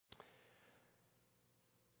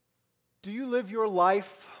Do you live your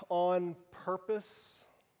life on purpose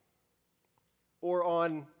or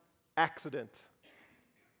on accident?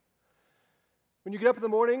 When you get up in the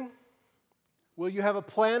morning, will you have a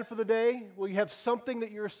plan for the day? Will you have something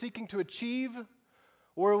that you're seeking to achieve?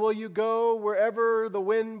 Or will you go wherever the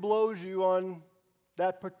wind blows you on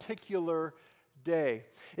that particular day?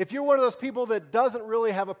 If you're one of those people that doesn't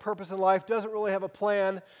really have a purpose in life, doesn't really have a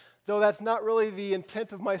plan, though that's not really the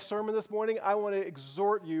intent of my sermon this morning, I want to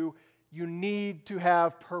exhort you. You need to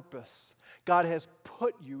have purpose. God has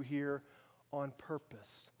put you here on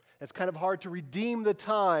purpose. It's kind of hard to redeem the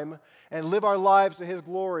time and live our lives to His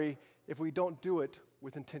glory if we don't do it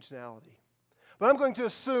with intentionality. But I'm going to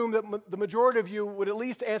assume that the majority of you would at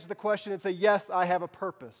least answer the question and say, yes, I have a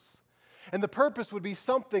purpose. And the purpose would be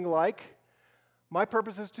something like, my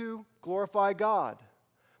purpose is to glorify God.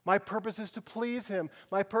 My purpose is to please Him.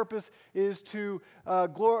 My purpose is to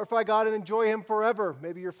glorify God and enjoy Him forever.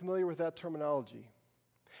 Maybe you're familiar with that terminology.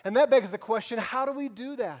 And that begs the question, how do we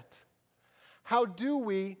do that? How do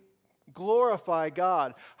we glorify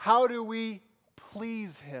God? How do we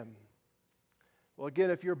please Him? Well, again,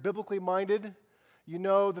 if you're biblically minded, you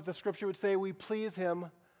know that the Scripture would say we please Him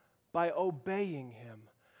by obeying Him,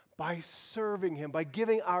 by serving Him, by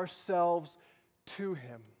giving ourselves to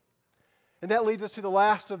Him. And that leads us to the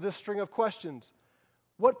last of this string of questions.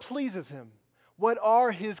 What pleases Him? What are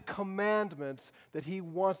His commandments that He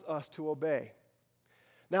wants us to obey?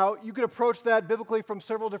 Now, you could approach that biblically from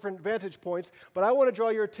several different vantage points, but I want to draw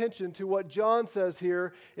your attention to what John says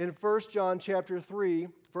here in 1 John chapter 3,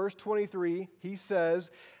 verse 23. He says,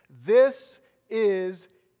 "This is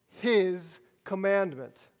His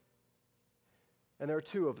commandment." And there are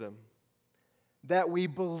two of them. That we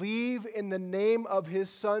believe in the name of His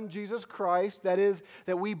Son, Jesus Christ. That is,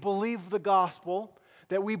 that we believe the gospel.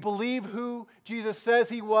 That we believe who Jesus says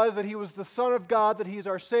He was, that He was the Son of God, that He is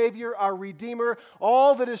our Savior, our Redeemer,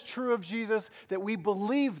 all that is true of Jesus, that we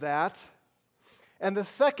believe that. And the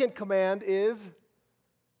second command is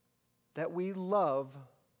that we love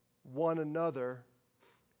one another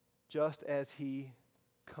just as He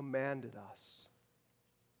commanded us.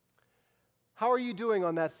 How are you doing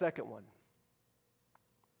on that second one?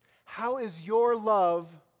 How is your love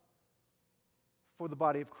for the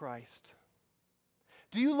body of Christ?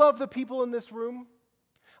 Do you love the people in this room?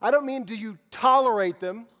 I don't mean do you tolerate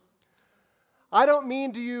them. I don't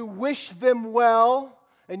mean do you wish them well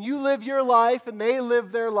and you live your life and they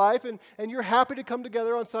live their life and you're happy to come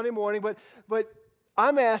together on Sunday morning, but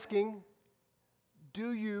I'm asking,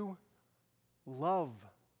 do you love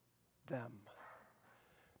them?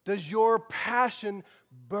 Does your passion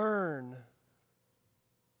burn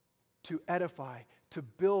to edify, to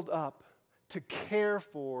build up, to care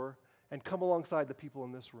for, and come alongside the people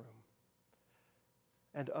in this room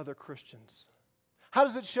and other Christians? How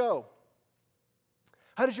does it show?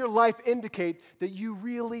 How does your life indicate that you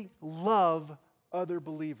really love other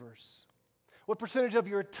believers? What percentage of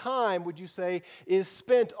your time would you say is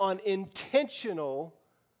spent on intentional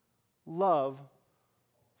love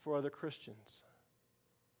for other Christians?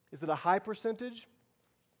 Is it a high percentage?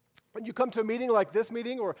 When you come to a meeting like this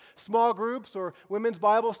meeting, or small groups, or women's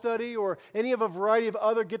Bible study, or any of a variety of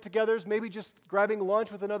other get-togethers, maybe just grabbing lunch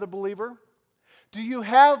with another believer, do you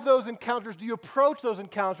have those encounters? Do you approach those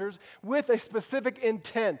encounters with a specific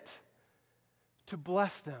intent to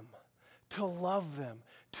bless them, to love them,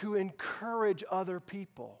 to encourage other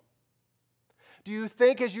people? Do you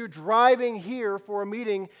think as you're driving here for a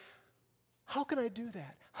meeting, how can I do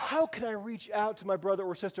that? How can I reach out to my brother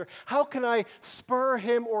or sister? How can I spur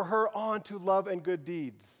him or her on to love and good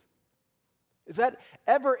deeds? Does that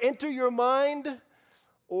ever enter your mind?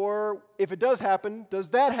 Or if it does happen, does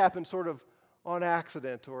that happen sort of on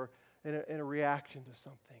accident or in a reaction to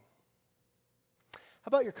something? How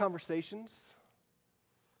about your conversations?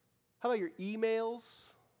 How about your emails?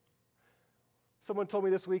 Someone told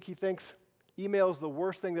me this week he thinks email is the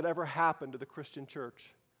worst thing that ever happened to the Christian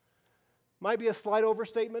church. Might be a slight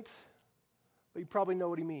overstatement, but you probably know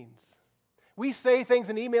what he means. We say things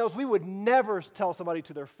in emails we would never tell somebody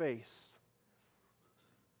to their face.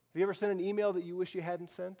 Have you ever sent an email that you wish you hadn't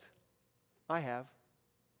sent? I have.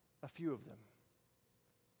 A few of them.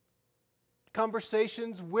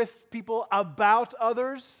 Conversations with people about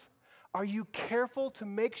others. Are you careful to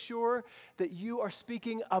make sure that you are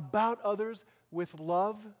speaking about others with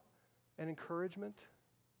love and encouragement?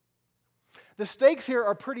 The stakes here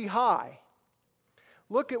are pretty high.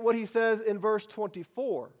 Look at what he says in verse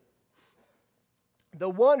 24. The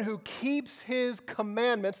one who keeps His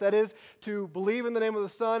commandments, that is, to believe in the name of the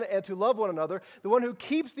Son and to love one another, the one who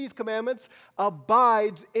keeps these commandments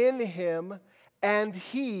abides in Him and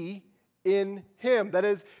He in Him. That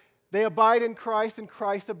is, They abide in Christ, and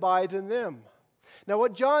Christ abides in them. Now,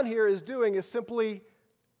 what John here is doing is simply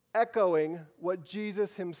echoing what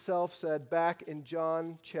Jesus himself said back in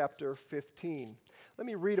John chapter 15. Let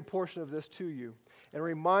me read a portion of this to you and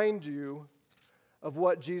remind you of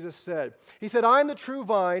what Jesus said. He said, "I am the true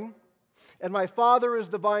vine, and my Father is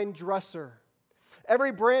the vine dresser.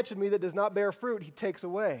 Every branch in me that does not bear fruit, he takes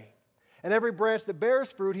away. And every branch that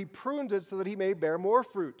bears fruit, he prunes it so that he may bear more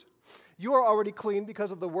fruit. You are already clean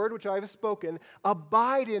because of the word which I have spoken.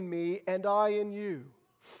 Abide in me, and I in you.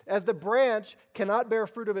 As the branch cannot bear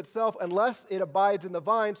fruit of itself unless it abides in the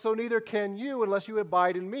vine, so neither can you unless you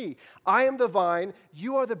abide in me. I am the vine,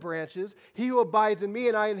 you are the branches. He who abides in me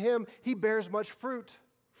and I in him, he bears much fruit.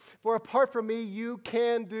 For apart from me, you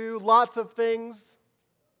can do lots of things."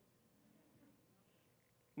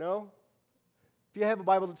 No? If you have a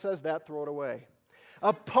Bible that says that, throw it away.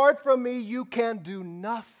 "Apart from me, you can do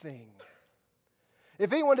nothing.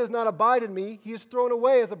 If anyone does not abide in me, he is thrown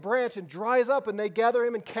away as a branch and dries up, and they gather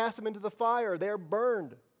him and cast him into the fire. They are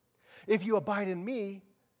burned. If you abide in me,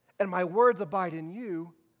 and my words abide in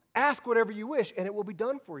you, ask whatever you wish, and it will be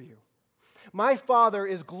done for you. My Father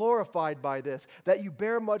is glorified by this, that you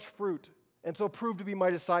bear much fruit, and so prove to be my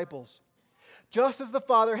disciples. Just as the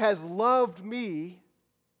Father has loved me,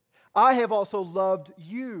 I have also loved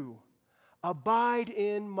you. Abide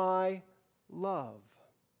in my love.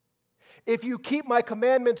 If you keep my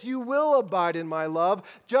commandments, you will abide in my love,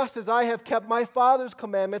 just as I have kept my Father's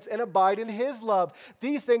commandments and abide in his love.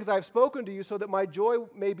 These things I have spoken to you so that my joy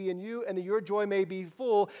may be in you and that your joy may be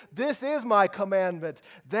full. This is my commandment,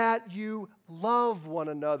 that you love one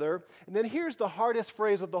another." And then here's the hardest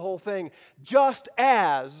phrase of the whole thing: "just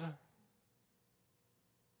as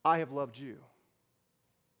I have loved you."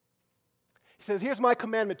 He says, here's my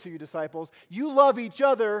commandment to you, disciples. You love each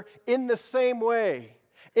other in the same way,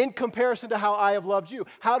 in comparison to how I have loved you.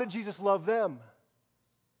 How did Jesus love them?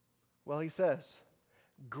 Well, he says,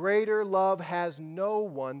 greater love has no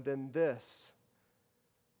one than this,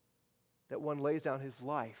 that one lays down his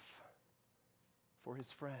life for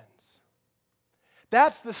his friends.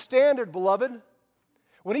 That's the standard, beloved.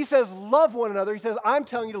 When he says love one another, he says, I'm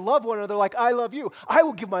telling you to love one another like I love you. I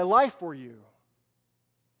will give my life for you.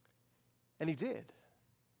 And he did.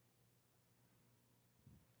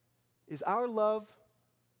 Is our love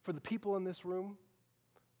for the people in this room,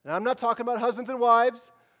 and I'm not talking about husbands and wives,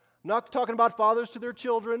 I'm not talking about fathers to their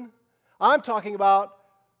children, I'm talking about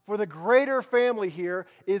for the greater family here,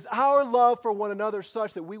 is our love for one another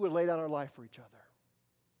such that we would lay down our life for each other?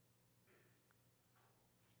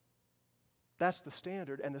 That's the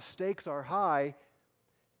standard, and the stakes are high.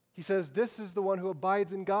 He says, this is the one who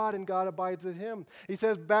abides in God, and God abides in him. He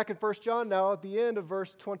says back in 1 John now, at the end of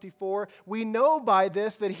verse 24, we know by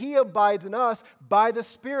this that he abides in us by the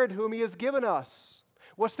Spirit whom he has given us.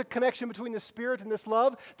 What's the connection between the Spirit and this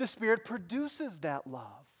love? The Spirit produces that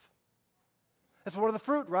love. That's one of the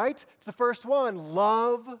fruit, right? It's the first one.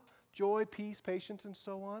 Love, joy, peace, patience, and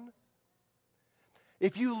so on.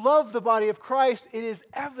 If you love the body of Christ, it is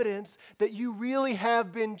evidence that you really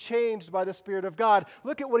have been changed by the Spirit of God.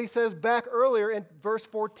 Look at what he says back earlier in verse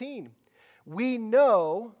 14. We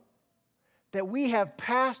know that we have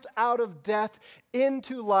passed out of death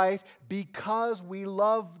into life because we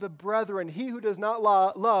love the brethren. He who does not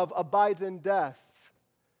love abides in death.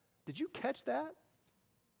 Did you catch that?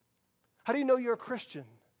 How do you know you're a Christian?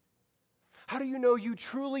 How do you know you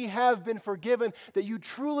truly have been forgiven, that you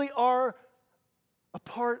truly are a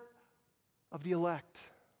part of the elect?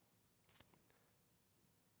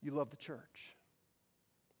 You love the church.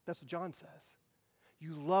 That's what John says.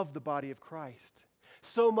 You love the body of Christ.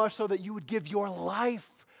 So much so that you would give your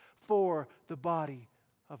life for the body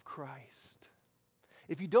of Christ.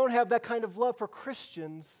 If you don't have that kind of love for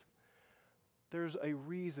Christians, there's a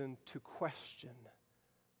reason to question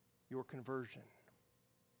your conversion.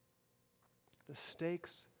 The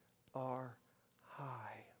stakes are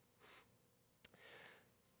high.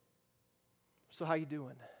 So how you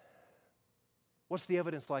doing? What's the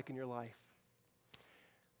evidence like in your life?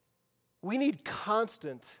 We need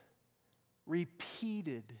constant,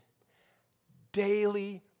 repeated,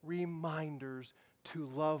 daily reminders to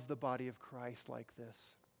love the body of Christ like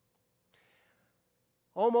this.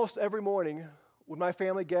 Almost every morning, when my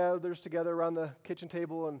family gathers together around the kitchen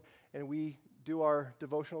table and we do our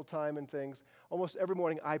devotional time and things, almost every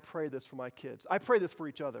morning I pray this for my kids. I pray this for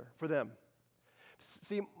each other, for them.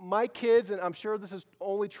 See, my kids, and I'm sure this is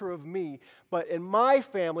only true of me, but in my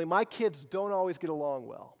family, my kids don't always get along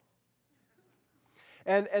well.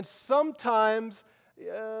 And sometimes,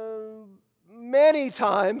 many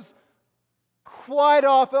times, quite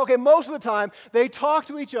often, okay, most of the time, they talk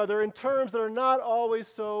to each other in terms that are not always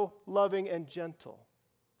so loving and gentle.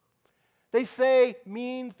 They say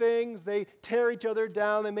mean things, they tear each other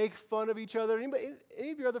down, they make fun of each other.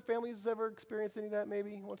 Any of your other families ever experienced any of that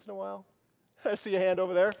maybe once in a while? I see a hand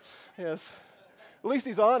over there. Yes. At least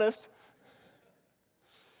he's honest.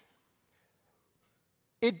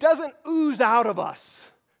 It doesn't ooze out of us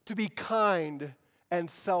to be kind and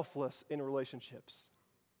selfless in relationships.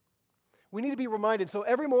 We need to be reminded. So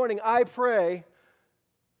every morning I pray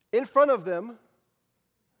in front of them,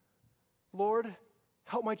 Lord,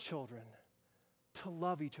 help my children to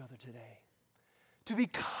love each other today, to be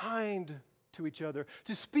kind to each other,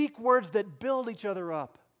 to speak words that build each other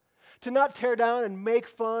up, to not tear down and make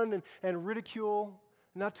fun and ridicule,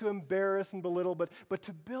 not to embarrass and belittle, but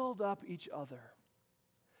to build up each other.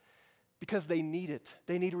 Because they need it.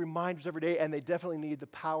 They need reminders every day, and they definitely need the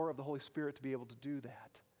power of the Holy Spirit to be able to do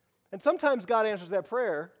that. And sometimes God answers that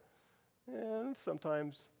prayer, and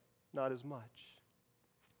sometimes not as much.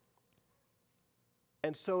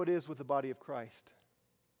 And so it is with the body of Christ.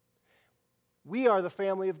 We are the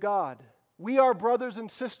family of God. We are brothers and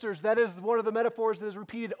sisters. That is one of the metaphors that is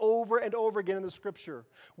repeated over and over again in the Scripture.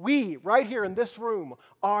 We, right here in this room,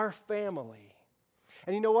 are family.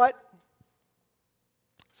 And you know what?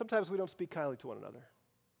 Sometimes we don't speak kindly to one another.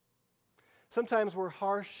 Sometimes we're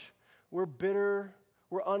harsh, we're bitter,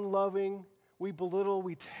 we're unloving, we belittle,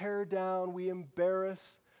 we tear down, we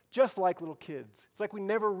embarrass, just like little kids. It's like we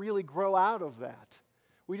never really grow out of that.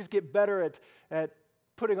 We just get better at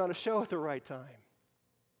putting on a show at the right time.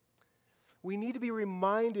 We need to be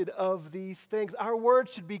reminded of these things. Our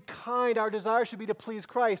words should be kind. Our desire should be to please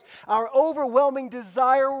Christ. Our overwhelming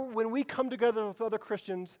desire when we come together with other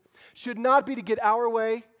Christians should not be to get our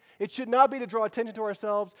way. It should not be to draw attention to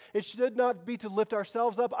ourselves. It should not be to lift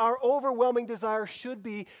ourselves up. Our overwhelming desire should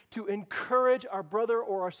be to encourage our brother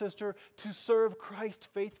or our sister to serve Christ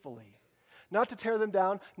faithfully. Not to tear them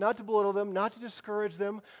down, not to belittle them, not to discourage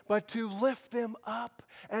them, but to lift them up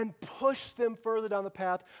and push them further down the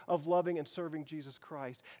path of loving and serving Jesus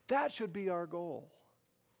Christ. That should be our goal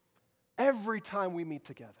every time we meet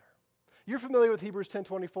together. You're familiar with Hebrews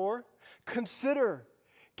 10:24? Consider,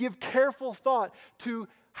 give careful thought to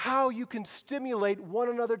how you can stimulate one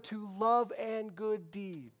another to love and good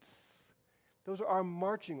deeds. Those are our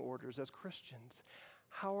marching orders as Christians.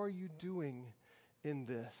 How are you doing in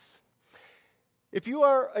this? If you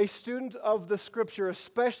are a student of the Scripture,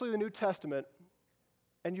 especially the New Testament,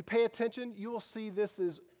 and you pay attention, you will see this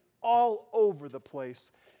is all over the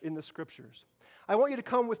place in the Scriptures. I want you to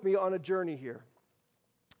come with me on a journey here.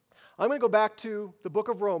 I'm going to go back to the book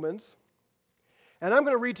of Romans, and I'm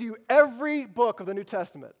going to read to you every book of the New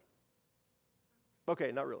Testament.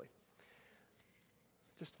 Okay, not really.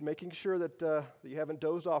 Just making sure that you haven't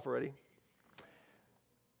dozed off already.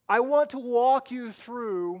 I want to walk you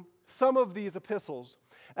through some of these epistles,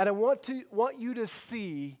 and I want you to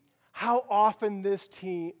see how often this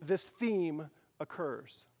theme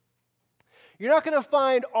occurs. You're not going to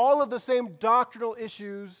find all of the same doctrinal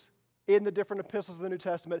issues in the different epistles of the New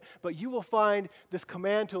Testament, but you will find this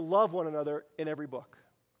command to love one another in every book.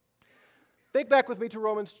 Think back with me to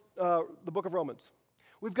Romans, the book of Romans.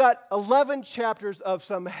 We've got 11 chapters of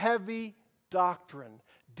some heavy doctrine,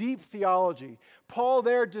 deep theology. Paul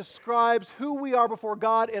there describes who we are before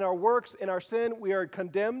God in our works, in our sin. We are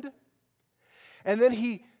condemned. And then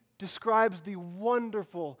he describes the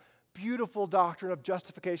wonderful, beautiful doctrine of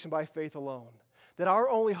justification by faith alone. That our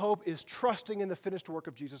only hope is trusting in the finished work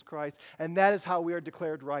of Jesus Christ, and that is how we are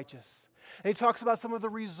declared righteous. And he talks about some of the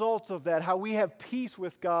results of that, how we have peace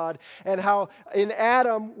with God, and how in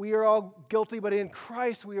Adam we are all guilty, but in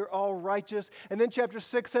Christ we are all righteous. And then chapters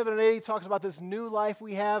 6, 7, and 8 he talks about this new life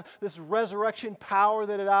we have, this resurrection power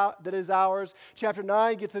that is ours. Chapter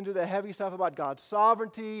 9 gets into the heavy stuff about God's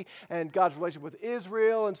sovereignty and God's relationship with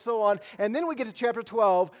Israel and so on. And then we get to chapter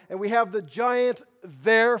 12, and we have the giant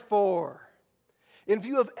therefore. In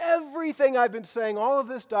view of everything I've been saying, all of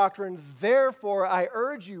this doctrine, therefore I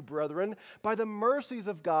urge you, brethren, by the mercies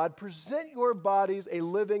of God, present your bodies a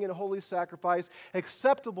living and holy sacrifice,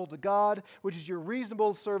 acceptable to God, which is your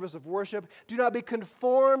reasonable service of worship. Do not be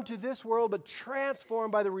conformed to this world, but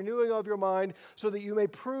transformed by the renewing of your mind, so that you may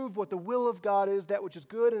prove what the will of God is, that which is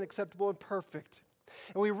good and acceptable and perfect.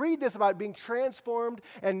 And we read this about being transformed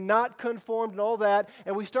and not conformed and all that,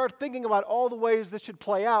 and we start thinking about all the ways this should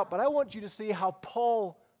play out, but I want you to see how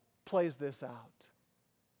Paul plays this out.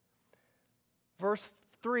 Verse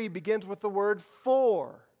 3 begins with the word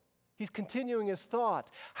for. He's continuing his thought.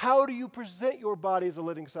 How do you present your body as a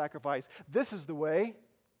living sacrifice? This is the way.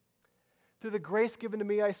 Through the grace given to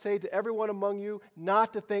me, I say to everyone among you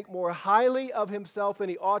not to think more highly of himself than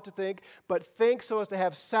he ought to think, but think so as to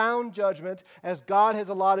have sound judgment, as God has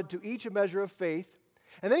allotted to each a measure of faith.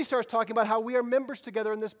 And then he starts talking about how we are members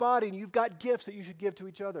together in this body, and you've got gifts that you should give to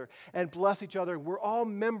each other and bless each other. We're all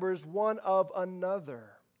members one of another.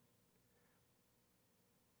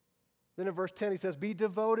 Then in verse 10 he says, be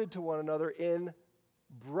devoted to one another in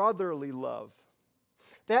brotherly love.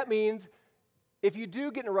 That means if you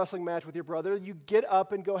do get in a wrestling match with your brother, you get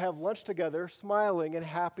up and go have lunch together, smiling and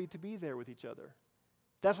happy to be there with each other.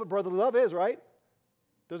 That's what brotherly love is, right?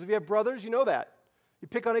 Those of you who have brothers, you know that. You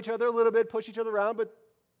pick on each other a little bit, push each other around, but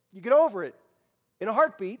you get over it in a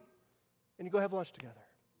heartbeat, and you go have lunch together.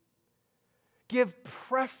 Give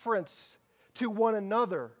preference to one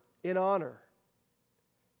another in honor.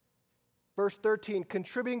 Verse 13,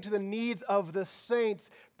 contributing to the needs of the saints,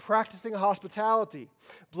 practicing hospitality.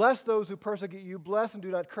 Bless those who persecute you, bless and do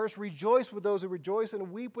not curse. Rejoice with those who rejoice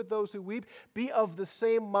and weep with those who weep. Be of the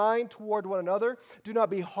same mind toward one another. Do not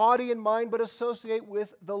be haughty in mind, but associate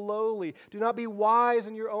with the lowly. Do not be wise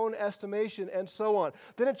in your own estimation, and so on.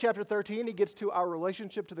 Then in chapter 13, he gets to our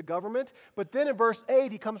relationship to the government. But then in verse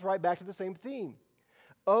 8, he comes right back to the same theme.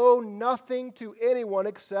 Owe nothing to anyone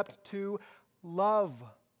except to love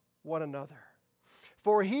one another.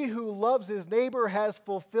 For he who loves his neighbor has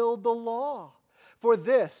fulfilled the law. For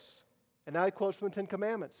this, and now he quotes from the Ten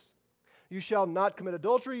Commandments, you shall not commit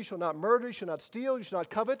adultery, you shall not murder, you shall not steal, you shall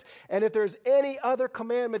not covet. And if there's any other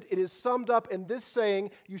commandment, it is summed up in this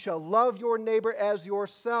saying, you shall love your neighbor as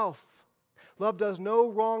yourself. Love does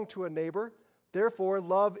no wrong to a neighbor. Therefore,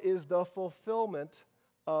 love is the fulfillment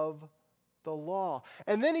of the law.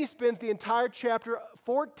 And then he spends the entire chapter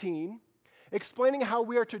 14 explaining how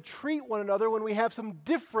we are to treat one another when we have some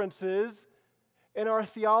differences in our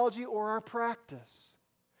theology or our practice.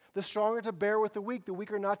 The strong are to bear with the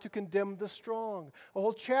weak are not to condemn the strong. A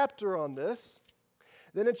whole chapter on this.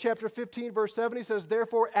 Then in chapter 15, verse 7, he says,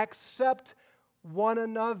 therefore accept one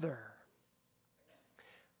another.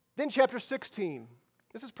 Then chapter 16.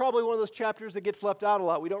 This is probably one of those chapters that gets left out a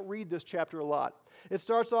lot. We don't read this chapter a lot. It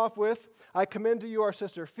starts off with, I commend to you our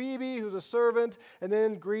sister Phoebe, who's a servant, and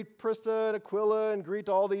then greet Prisca and Aquila, and greet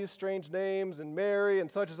all these strange names, and Mary,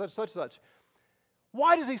 and such and such, such and such.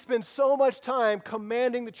 Why does he spend so much time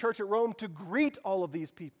commanding the church at Rome to greet all of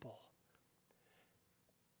these people?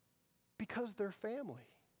 Because they're family.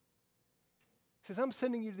 He says, I'm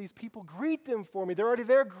sending you to these people. Greet them for me. They're already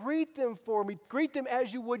there. Greet them for me. Greet them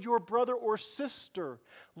as you would your brother or sister.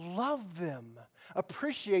 Love them.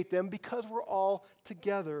 Appreciate them because we're all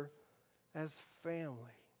together as family.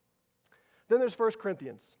 Then there's 1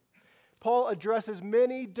 Corinthians. Paul addresses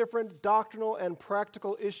many different doctrinal and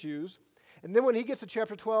practical issues. And then when he gets to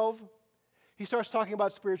chapter 12, he starts talking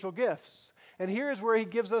about spiritual gifts. And here's where he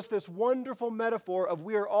gives us this wonderful metaphor of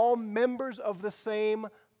we are all members of the same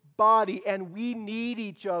body, and we need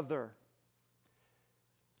each other.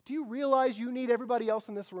 Do you realize you need everybody else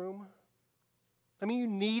in this room? I mean, you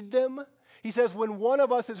need them. He says, when one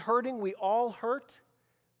of us is hurting, we all hurt.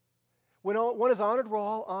 When one is honored, we're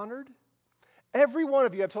all honored. Every one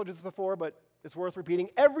of you, I've told you this before, but it's worth repeating,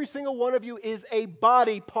 every single one of you is a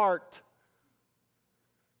body part.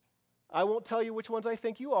 I won't tell you which ones I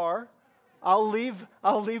think you are. I'll leave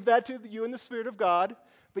that to you and the Spirit of God.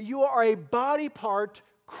 But you are a body part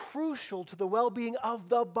crucial to the well-being of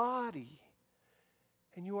the body.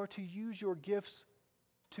 And you are to use your gifts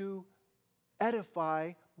to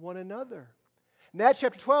edify one another. And that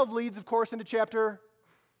chapter 12 leads, of course, into chapter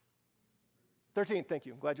 13. Thank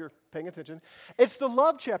you. I'm glad you're paying attention. It's the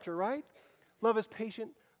love chapter, right? Love is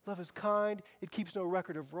patient. Love is kind. It keeps no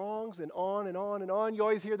record of wrongs, and on and on and on. You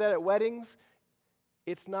always hear that at weddings.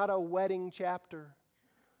 It's not a wedding chapter.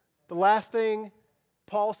 The last thing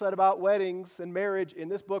Paul said about weddings and marriage in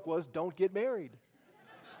this book was, don't get married.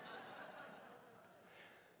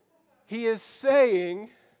 He is saying,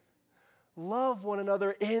 love one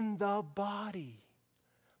another in the body.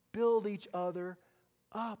 Build each other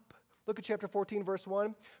up. Look at chapter 14, verse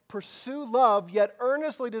 1. Pursue love, yet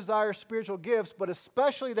earnestly desire spiritual gifts, but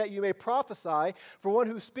especially that you may prophesy. For one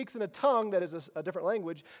who speaks in a tongue, that is a different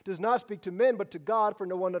language, does not speak to men, but to God, for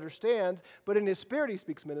no one understands. But in his spirit he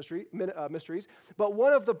speaks mysteries. But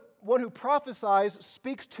one who prophesies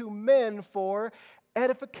speaks to men for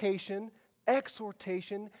edification,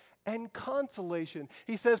 exhortation, and consolation.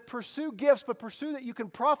 He says, pursue gifts, but pursue that you can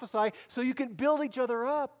prophesy so you can build each other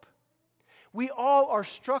up. We all are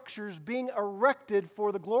structures being erected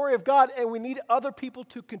for the glory of God, and we need other people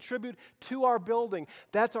to contribute to our building.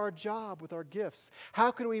 That's our job with our gifts.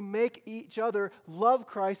 How can we make each other love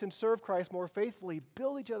Christ and serve Christ more faithfully?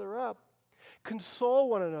 Build each other up. Console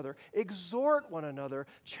one another, exhort one another,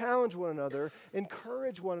 challenge one another,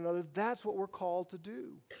 encourage one another. That's what we're called to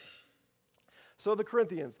do. So the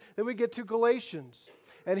Corinthians. Then we get to Galatians.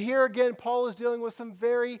 And here again, Paul is dealing with some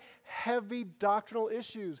very heavy doctrinal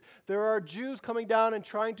issues. There are Jews coming down and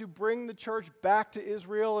trying to bring the church back to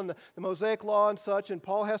Israel and the Mosaic law and such, and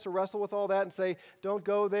Paul has to wrestle with all that and say, don't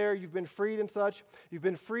go there, you've been freed and such. You've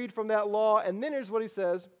been freed from that law. And then here's what he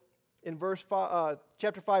says in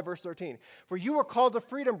chapter 5, verse 13. For you are called to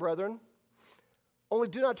freedom, brethren, only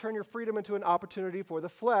do not turn your freedom into an opportunity for the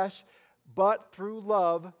flesh, but through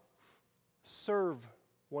love serve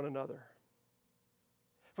one another.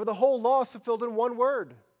 For the whole law is fulfilled in one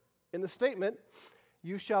word, in the statement,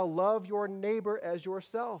 you shall love your neighbor as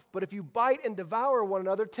yourself. But if you bite and devour one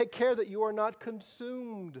another, take care that you are not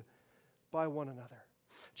consumed by one another.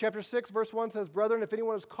 Chapter 6, verse 1 says, Brethren, if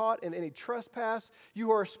anyone is caught in any trespass, you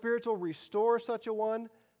who are spiritual, restore such a one.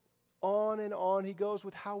 On and on he goes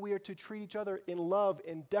with how we are to treat each other in love,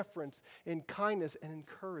 in deference, in kindness, and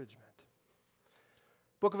encouragement.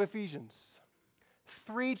 Book of Ephesians,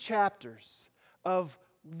 3 chapters of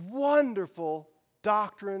wonderful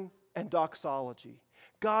doctrine and doxology.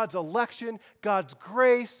 God's election, God's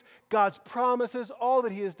grace, God's promises, all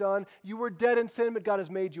that He has done. You were dead in sin, but God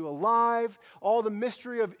has made you alive. All the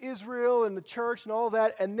mystery of Israel and the church and all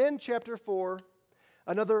that. And then chapter 4,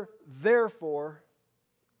 another therefore.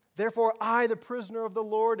 Therefore, I, the prisoner of the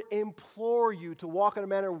Lord, implore you to walk in a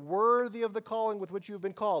manner worthy of the calling with which you have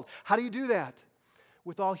been called. How do you do that?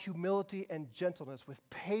 With all humility and gentleness, with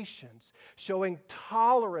patience, showing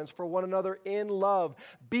tolerance for one another in love,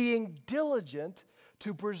 being diligent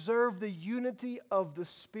to preserve the unity of the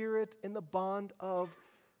Spirit in the bond of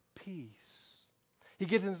peace. He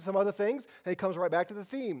gets into some other things, and he comes right back to the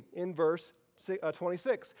theme in verse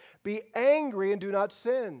 26. Be angry and do not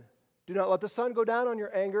sin. Do not let the sun go down on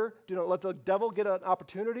your anger. Do not let the devil get an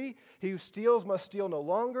opportunity. He who steals must steal no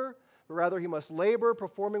longer, but rather he must labor,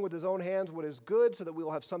 performing with his own hands what is good, so that we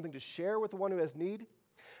will have something to share with the one who has need.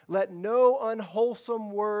 Let no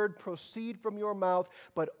unwholesome word proceed from your mouth,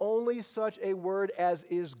 but only such a word as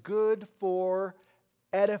is good for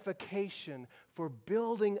edification, for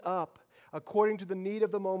building up, according to the need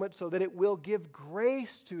of the moment, so that it will give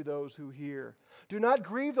grace to those who hear. Do not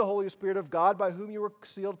grieve the Holy Spirit of God, by whom you were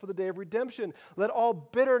sealed for the day of redemption. Let all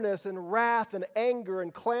bitterness and wrath and anger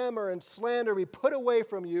and clamor and slander be put away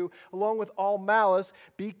from you, along with all malice.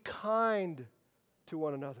 Be kind to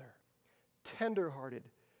one another, tender-hearted,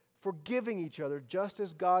 forgiving each other, just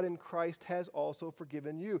as God in Christ has also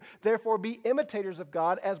forgiven you. Therefore, be imitators of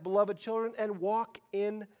God as beloved children, and walk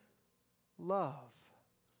in love.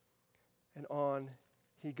 And on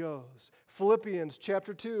he goes. Philippians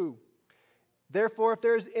chapter 2. Therefore, if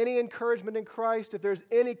there is any encouragement in Christ, if there's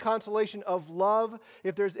any consolation of love,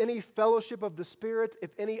 if there's any fellowship of the Spirit,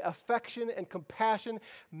 if any affection and compassion,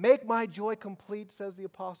 make my joy complete, says the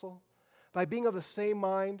apostle, by being of the same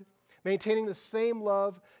mind, maintaining the same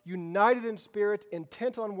love, united in spirit,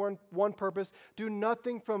 intent on one purpose. Do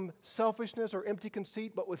nothing from selfishness or empty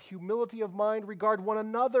conceit, but with humility of mind, regard one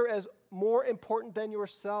another as more important than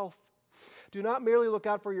yourself. Do not merely look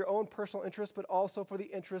out for your own personal interests, but also for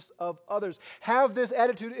the interests of others. Have this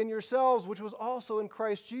attitude in yourselves, which was also in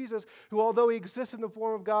Christ Jesus, who, although he existed in the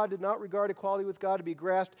form of God, did not regard equality with God to be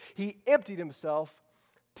grasped. He emptied himself,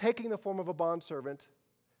 taking the form of a bondservant,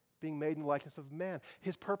 being made in the likeness of man.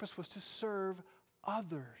 His purpose was to serve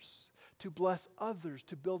others, to bless others,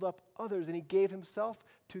 to build up others, and he gave himself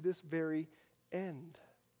to this very end.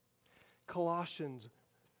 Colossians.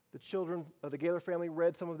 The children of the Gaylor family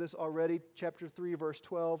read some of this already. Chapter 3, verse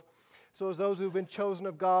 12. So as those who have been chosen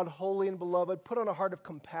of God, holy and beloved, put on a heart of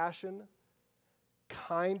compassion,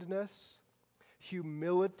 kindness,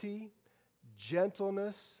 humility,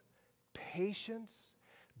 gentleness, patience,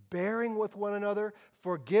 bearing with one another,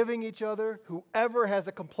 forgiving each other, whoever has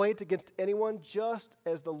a complaint against anyone, just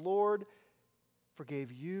as the Lord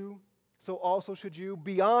forgave you, so also should you.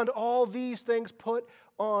 Beyond all these things, put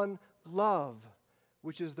on love,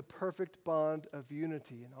 which is the perfect bond of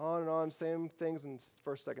unity. And on, same things in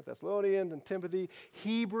 1st, 2nd Thessalonians and Timothy.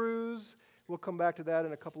 Hebrews, we'll come back to that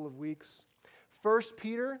in a couple of weeks. 1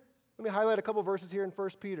 Peter, let me highlight a couple verses here in 1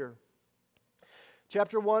 Peter.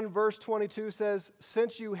 Chapter 1, verse 22 says,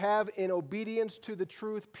 since you have in obedience to the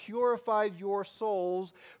truth purified your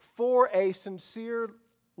souls for a sincere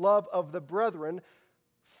love of the brethren,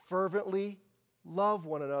 fervently love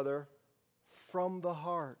one another from the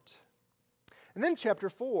heart. And then chapter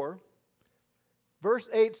 4, verse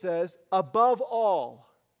 8 says, above all,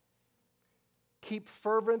 keep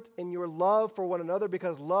fervent in your love for one another,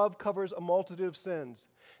 because love covers a multitude of sins.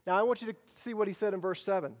 Now I want you to see what he said in verse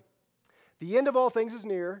 7. The end of all things is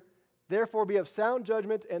near. Therefore be of sound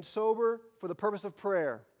judgment and sober for the purpose of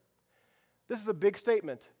prayer. This is a big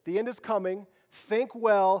statement. The end is coming. Think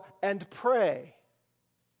well and pray.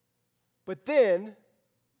 But then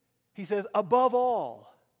he says, above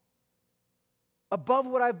all, above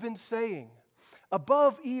what I've been saying,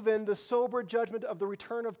 above even the sober judgment of the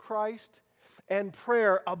return of Christ and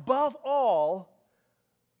prayer, above all,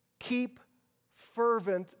 keep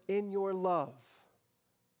fervent in your love.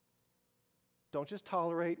 Don't just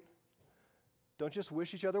tolerate. Don't just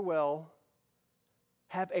wish each other well.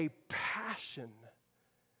 Have a passion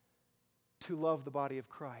to love the body of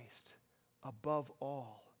Christ. Above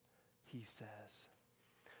all, he says.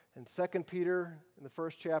 In 2 Peter, in the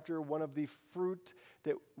first chapter, one of the fruit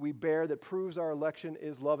that we bear that proves our election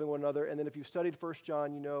is loving one another. And then if you've studied 1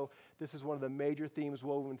 John, you know this is one of the major themes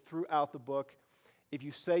woven throughout the book. If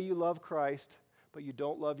you say you love Christ, but you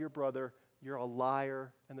don't love your brother, you're a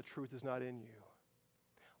liar and the truth is not in you.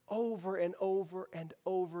 Over and over and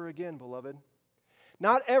over again, beloved.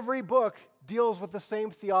 Not every book deals with the same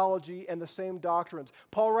theology and the same doctrines.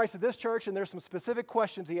 Paul writes to this church, and there's some specific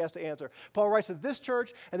questions he has to answer. Paul writes to this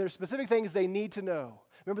church, and there's specific things they need to know.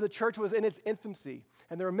 Remember, the church was in its infancy,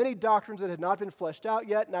 and there were many doctrines that had not been fleshed out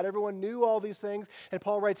yet. Not everyone knew all these things, and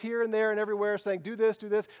Paul writes here and there and everywhere saying, do this,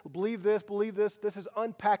 believe this, believe this. This is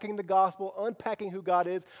unpacking the gospel, unpacking who God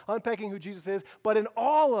is, unpacking who Jesus is. But in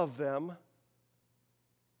all of them,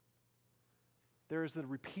 there is a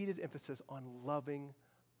repeated emphasis on loving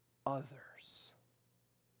others.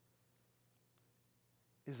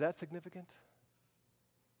 Is that significant?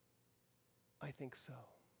 I think so.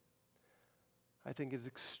 I think it is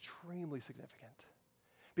extremely significant.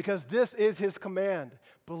 Because this is his command.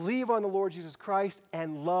 Believe on the Lord Jesus Christ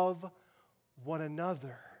and love one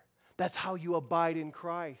another. That's how you abide in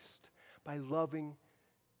Christ, by loving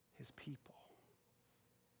his people.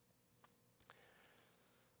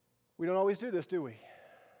 We don't always do this, do we?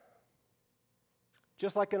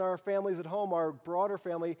 Just like in our families at home, our broader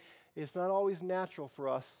family, it's not always natural for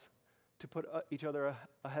us to put each other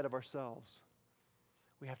ahead of ourselves.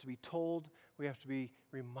 We have to be told, we have to be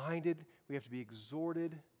reminded, we have to be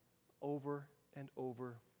exhorted over and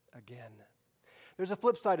over again. There's a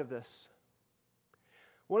flip side of this.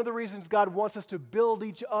 One of the reasons God wants us to build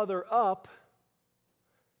each other up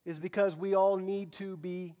is because we all need to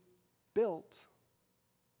be built.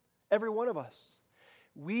 Every one of us.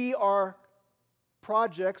 We are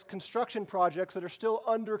construction projects that are still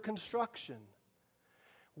under construction.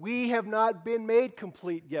 We have not been made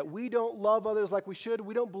complete yet. We don't love others like we should.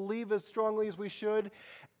 We don't believe as strongly as we should.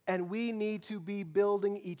 And we need to be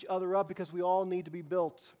building each other up because we all need to be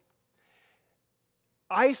built.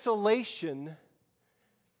 Isolation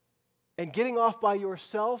and getting off by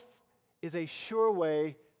yourself is a sure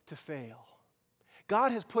way to fail.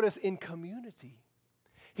 God has put us in community.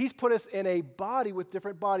 He's put us in a body with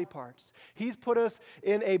different body parts. He's put us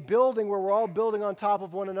in a building where we're all building on top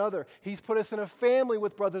of one another. He's put us in a family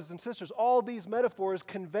with brothers and sisters. All these metaphors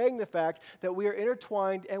conveying the fact that we are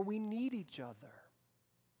intertwined and we need each other.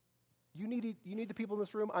 You need the people in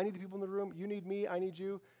this room. I need the people in the room. You need me. I need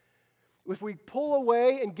you. If we pull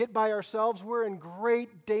away and get by ourselves, we're in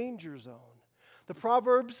great danger zone. The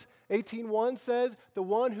Proverbs 18:1 says, the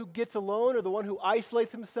one who gets alone or the one who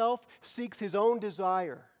isolates himself seeks his own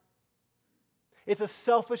desire. It's a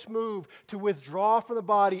selfish move to withdraw from the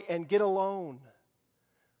body and get alone.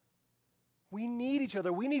 We need each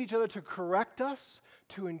other. We need each other to correct us,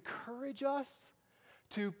 to encourage us,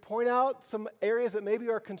 to point out some areas that maybe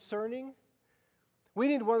are concerning. We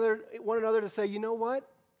need one another to say, you know what?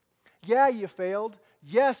 Yeah, you failed.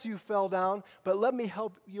 Yes, you fell down, but let me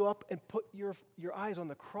help you up and put your eyes on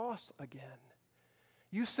the cross again.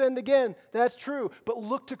 You sinned again, that's true, but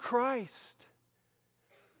look to Christ.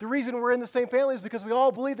 The reason we're in the same family is because we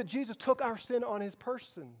all believe that Jesus took our sin on his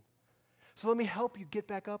person. So let me help you get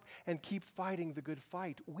back up and keep fighting the good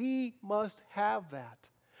fight. We must have that.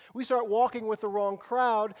 We start walking with the wrong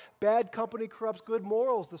crowd, bad company corrupts good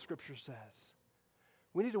morals, the scripture says.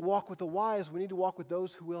 We need to walk with the wise. We need to walk with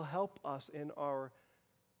those who will help us in our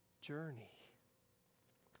journey.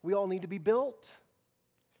 We all need to be built.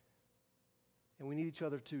 And we need each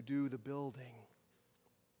other to do the building.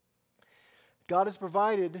 God has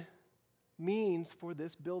provided means for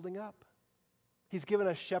this building up. He's given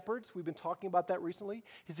us shepherds. We've been talking about that recently.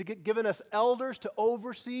 He's given us elders to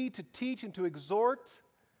oversee, to teach, and to exhort.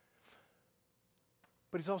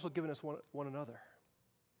 But he's also given us one another.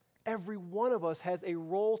 Every one of us has a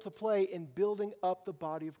role to play in building up the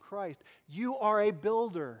body of Christ. You are a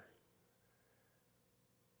builder.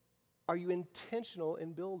 Are you intentional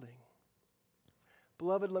in building?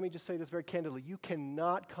 Beloved, let me just say this very candidly. You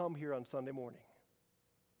cannot come here on Sunday morning.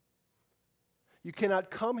 You cannot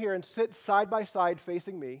come here and sit side by side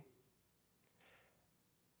facing me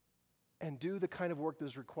and do the kind of work that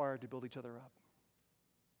is required to build each other up.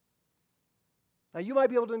 Now, you might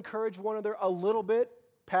be able to encourage one another a little bit,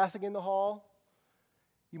 passing in the hall.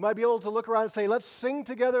 You might be able to look around and say, let's sing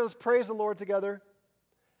together, let's praise the Lord together.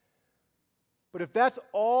 But if that's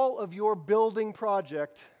all of your building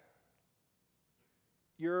project,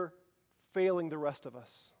 you're failing the rest of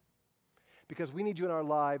us. Because we need you in our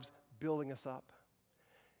lives building us up.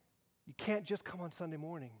 You can't just come on Sunday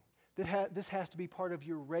morning. This has to be part of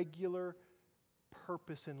your regular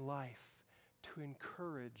purpose in life, to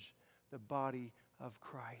encourage the body of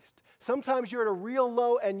Christ. Sometimes you're at a real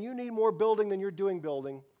low and you need more building than you're doing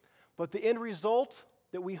building, but the end result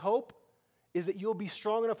that we hope is that you'll be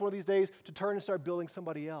strong enough one of these days to turn and start building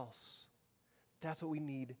somebody else. That's what we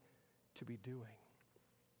need to be doing.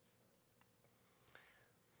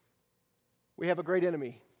 We have a great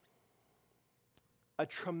enemy, a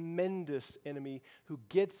tremendous enemy who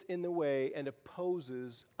gets in the way and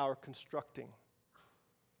opposes our constructing.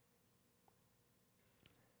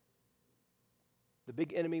 The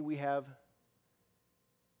big enemy we have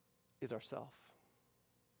is ourself.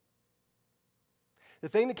 The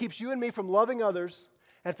thing that keeps you and me from loving others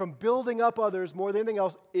and from building up others more than anything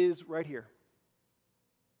else is right here.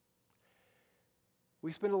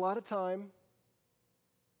 We spend a lot of time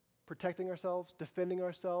protecting ourselves, defending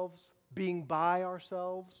ourselves, being by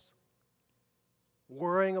ourselves,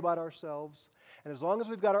 worrying about ourselves. And as long as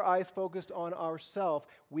we've got our eyes focused on ourselves,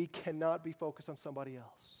 we cannot be focused on somebody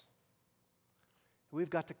else. We've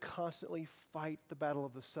got to constantly fight the battle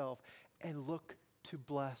of the self and look to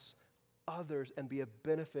bless others and be a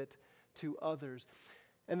benefit to others.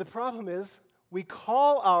 And the problem is, we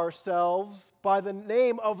call ourselves by the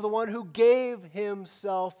name of the one who gave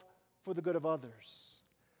himself for the good of others.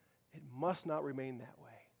 It must not remain that way.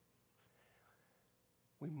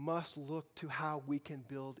 We must look to how we can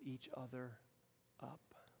build each other up.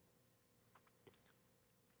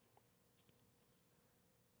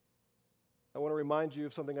 I want to remind you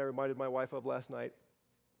of something I reminded my wife of last night.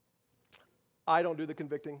 I don't do the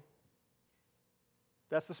convicting.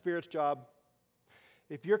 That's the Spirit's job.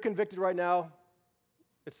 If you're convicted right now,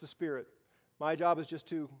 it's the Spirit. My job is just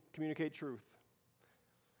to communicate truth.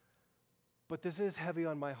 But this is heavy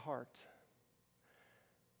on my heart.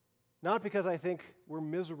 Not because I think we're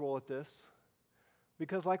miserable at this,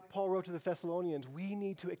 because like Paul wrote to the Thessalonians, we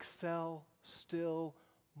need to excel still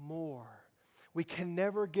more. We can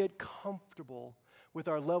never get comfortable with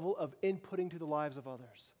our level of inputting to the lives of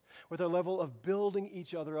others, with our level of building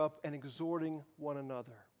each other up and exhorting one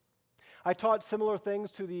another. I taught similar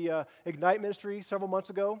things to the Ignite ministry several months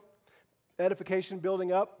ago, edification,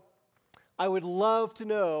 building up. I would love to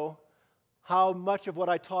know how much of what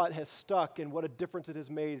I taught has stuck and what a difference it has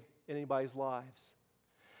made in anybody's lives.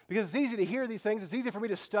 Because it's easy to hear these things. It's easy for me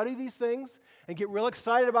to study these things and get real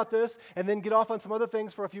excited about this and then get off on some other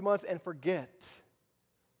things for a few months and forget.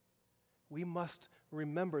 We must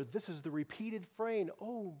remember this is the repeated phrase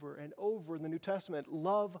over and over in the New Testament.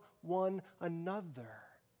 Love one another.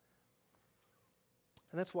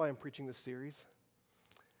 And that's why I'm preaching this series.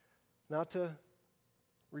 Not to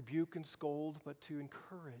rebuke and scold, but to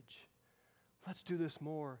encourage. Let's do this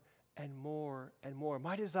more and more and more.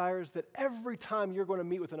 My desire is that every time you're going to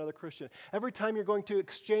meet with another Christian, every time you're going to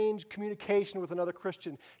exchange communication with another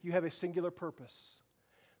Christian, you have a singular purpose.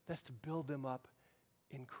 That's to build them up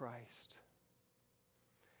in Christ.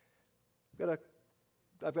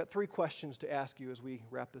 I've got 3 questions to ask you as we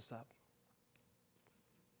wrap this up.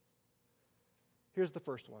 Here's the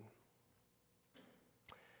first one.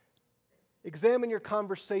 Examine your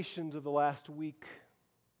conversations of the last week,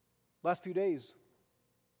 last few days,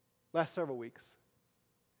 last several weeks.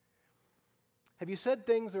 Have you said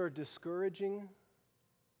things that are discouraging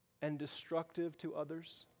and destructive to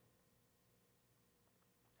others?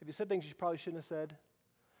 Have you said things you probably shouldn't have said?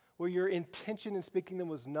 Where your intention in speaking them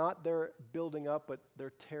was not their building up, but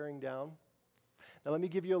they're tearing down? Now let me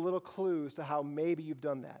give you a little clue as to how maybe you've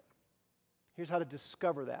done that. Here's how to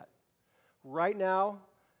discover that. Right now,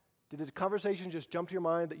 did the conversation just jump to your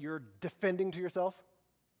mind that you're defending to yourself?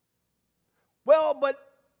 Well, but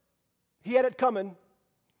he had it coming.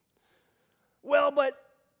 Well, but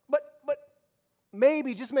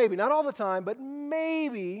maybe, just maybe, not all the time, but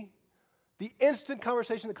maybe the instant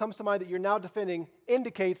conversation that comes to mind that you're now defending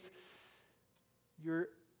indicates your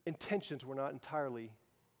intentions were not entirely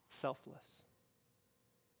selfless.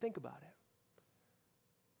 Think about it.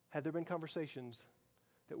 Have there been conversations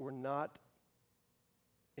that were not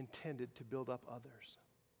intended to build up others?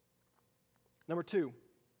 Number 2,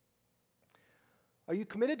 are you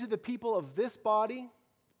committed to the people of this body,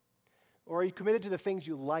 or are you committed to the things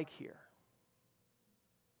you like here?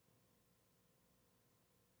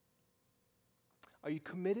 Are you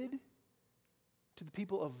committed to the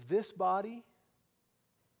people of this body,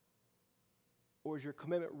 or is your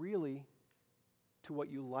commitment really to what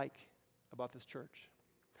you like about this church?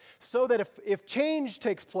 So that if change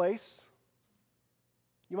takes place,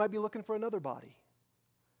 you might be looking for another body.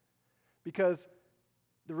 Because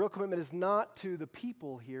the real commitment is not to the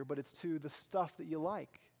people here, but it's to the stuff that you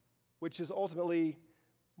like, which is ultimately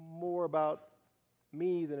more about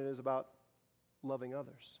me than it is about loving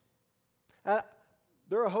others.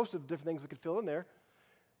 There are a host of different things we could fill in there.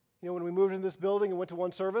 You know, when we moved into this building and went to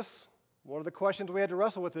one service, one of the questions we had to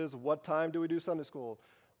wrestle with is, what time do we do Sunday school?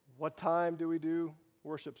 What time do we do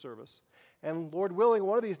worship service? And Lord willing,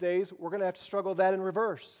 one of these days, we're going to have to struggle that in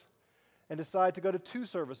reverse and decide to go to 2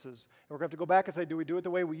 services. And we're going to have to go back and say, do we do it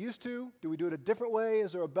the way we used to? Do we do it a different way?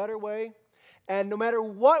 Is there a better way? And no matter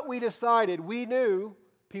what we decided, we knew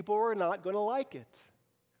people were not going to like it.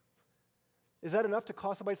 Is that enough to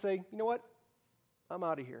cause somebody to say, you know what? I'm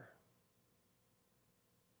out of here.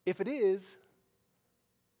 If it is,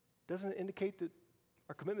 doesn't it indicate that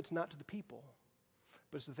our commitment's not to the people,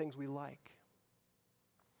 but it's the things we like?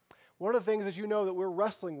 One of the things, as you know, that we're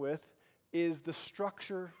wrestling with is the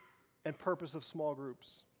structure and purpose of small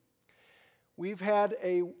groups. We've had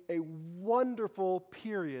a wonderful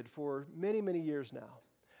period for many, many years now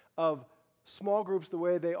of small groups the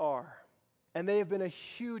way they are, and they have been a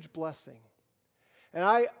huge blessing. And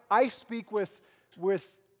I speak with I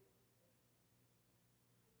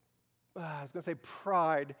was going to say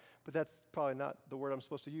pride, but that's probably not the word I'm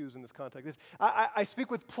supposed to use in this context. I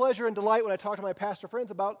speak with pleasure and delight when I talk to my pastor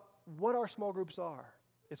friends about what our small groups are.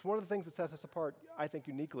 It's one of the things that sets us apart, I think,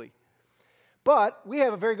 uniquely. But we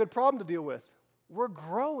have a very good problem to deal with. We're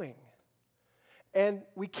growing. And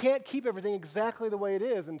we can't keep everything exactly the way it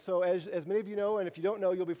is. And so as many of you know, and if you don't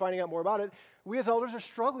know, you'll be finding out more about it, we as elders are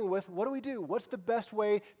struggling with, what do we do? What's the best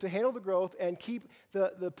way to handle the growth and keep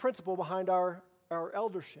the principle behind our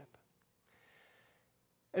eldership?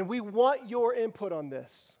 And we want your input on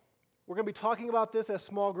this. We're going to be talking about this as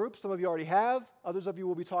small groups. Some of you already have. Others of you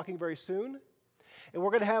will be talking very soon. And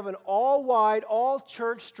we're going to have an all-wide,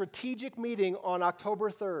 all-church strategic meeting on October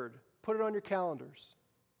 3rd. Put it on your calendars.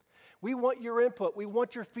 We want your input. We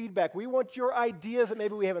want your feedback. We want your ideas that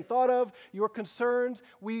maybe we haven't thought of, your concerns.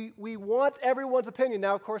 We want everyone's opinion.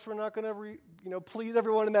 Now, of course, we're not going to please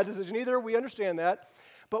everyone in that decision either. We understand that.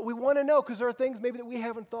 But we want to know because there are things maybe that we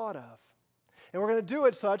haven't thought of. And we're going to do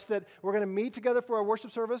it such that we're going to meet together for our worship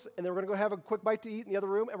service, and then we're going to go have a quick bite to eat in the other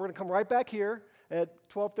room, and we're going to come right back here at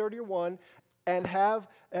 12:30 or 1 and have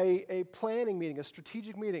a planning meeting, a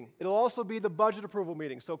strategic meeting. It'll also be the budget approval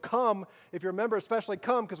meeting. So come, if you're a member, especially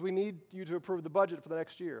come, because we need you to approve the budget for the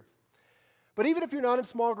next year. But even if you're not in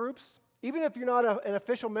small groups, even if you're not an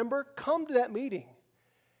official member, come to that meeting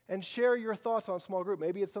and share your thoughts on small group.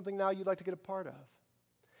 Maybe it's something now you'd like to get a part of.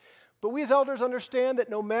 But we as elders understand that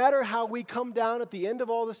no matter how we come down at the end of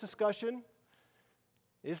all this discussion,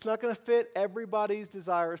 it's not going to fit everybody's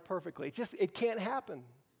desires perfectly. It can't happen.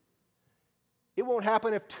 It won't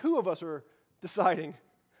happen if 2 of us are deciding,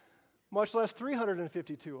 much less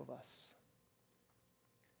 352 of us.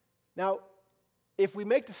 Now, if we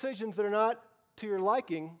make decisions that are not to your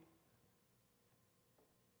liking,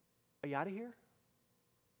 are you out of here?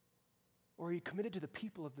 Or are you committed to the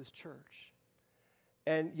people of this church?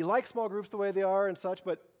 And you like small groups the way they are and such,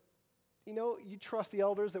 but you trust the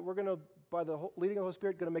elders that we're going to, by the leading of the Holy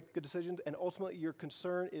Spirit, going to make good decisions, and ultimately your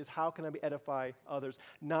concern is how can I edify others,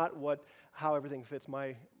 not how everything fits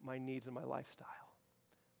my needs and my lifestyle.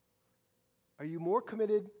 Are you more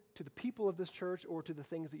committed to the people of this church or to the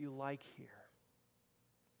things that you like here?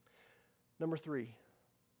 Number 3.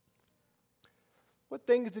 What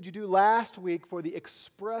things did you do last week for the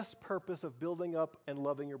express purpose of building up and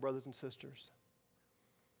loving your brothers and sisters?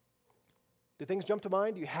 Do things jump to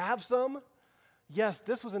mind? Do you have some? Yes,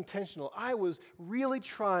 this was intentional. I was really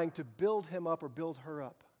trying to build him up or build her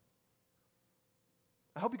up.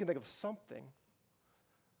 I hope you can think of something.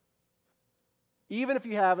 Even if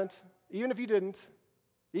you haven't, even if you didn't,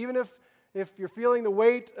 even if you're feeling the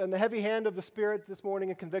weight and the heavy hand of the Spirit this morning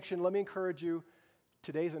in conviction, let me encourage you,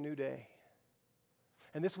 today's a new day.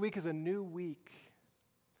 And this week is a new week.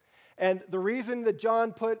 And the reason that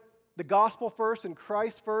John put the gospel first and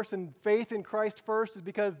Christ first and faith in Christ first is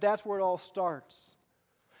because that's where it all starts.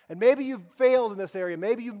 And maybe you've failed in this area.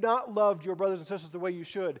 Maybe you've not loved your brothers and sisters the way you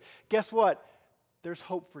should. Guess what? There's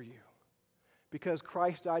hope for you because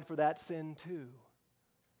Christ died for that sin too.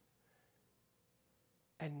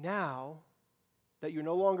 And now that you're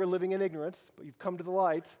no longer living in ignorance, but you've come to the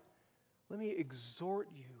light, let me exhort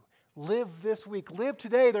you. Live this week. Live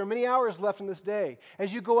today. There are many hours left in this day.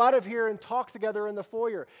 As you go out of here and talk together in the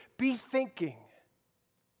foyer, be thinking,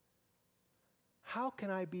 how can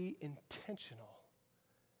I be intentional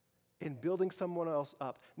in building someone else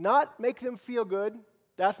up? Not make them feel good.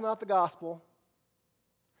 That's not the gospel.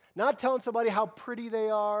 Not telling somebody how pretty they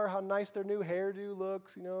are, how nice their new hairdo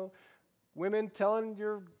looks, Women telling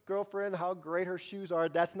your girlfriend how great her shoes are,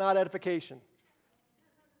 that's not edification.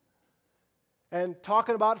 And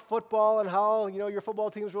talking about football and how, your football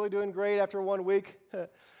team's really doing great after 1 week,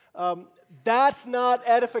 that's not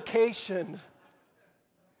edification.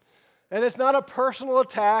 And it's not a personal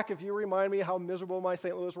attack if you remind me how miserable my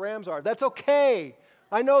St. Louis Rams are. That's okay.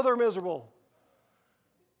 I know they're miserable.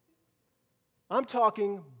 I'm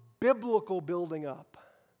talking biblical building up.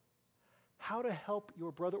 How to help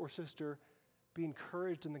your brother or sister be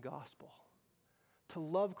encouraged in the gospel, to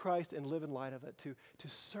love Christ and live in light of it, to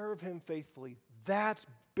serve Him faithfully. That's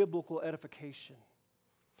biblical edification.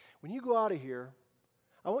 When you go out of here,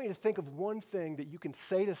 I want you to think of one thing that you can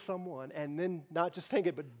say to someone and then not just think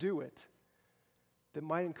it, but do it, that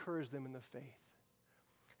might encourage them in the faith.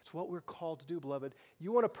 It's what we're called to do, beloved.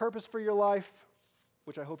 You want a purpose for your life,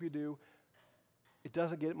 which I hope you do. It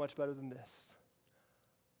doesn't get much better than this.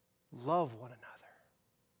 Love one another,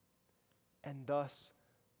 and thus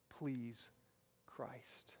please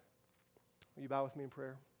Christ. Will you bow with me in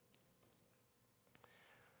prayer?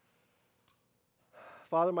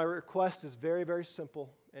 Father, my request is very, very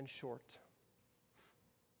simple and short,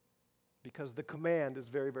 because the command is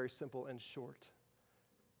very, very simple and short.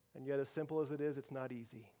 And yet, as simple as it is, it's not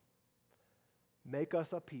easy. Make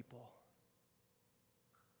us a people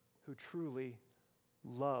who truly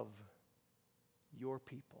love your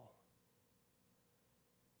people,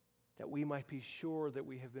 that we might be sure that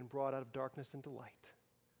we have been brought out of darkness into light,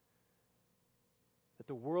 that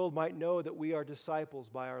the world might know that we are disciples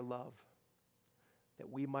by our love, that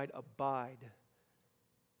we might abide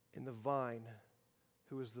in the vine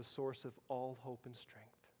who is the source of all hope and strength.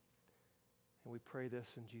 And we pray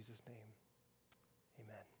this in Jesus' name.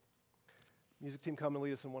 Amen. Music team, come and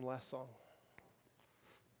lead us in one last song.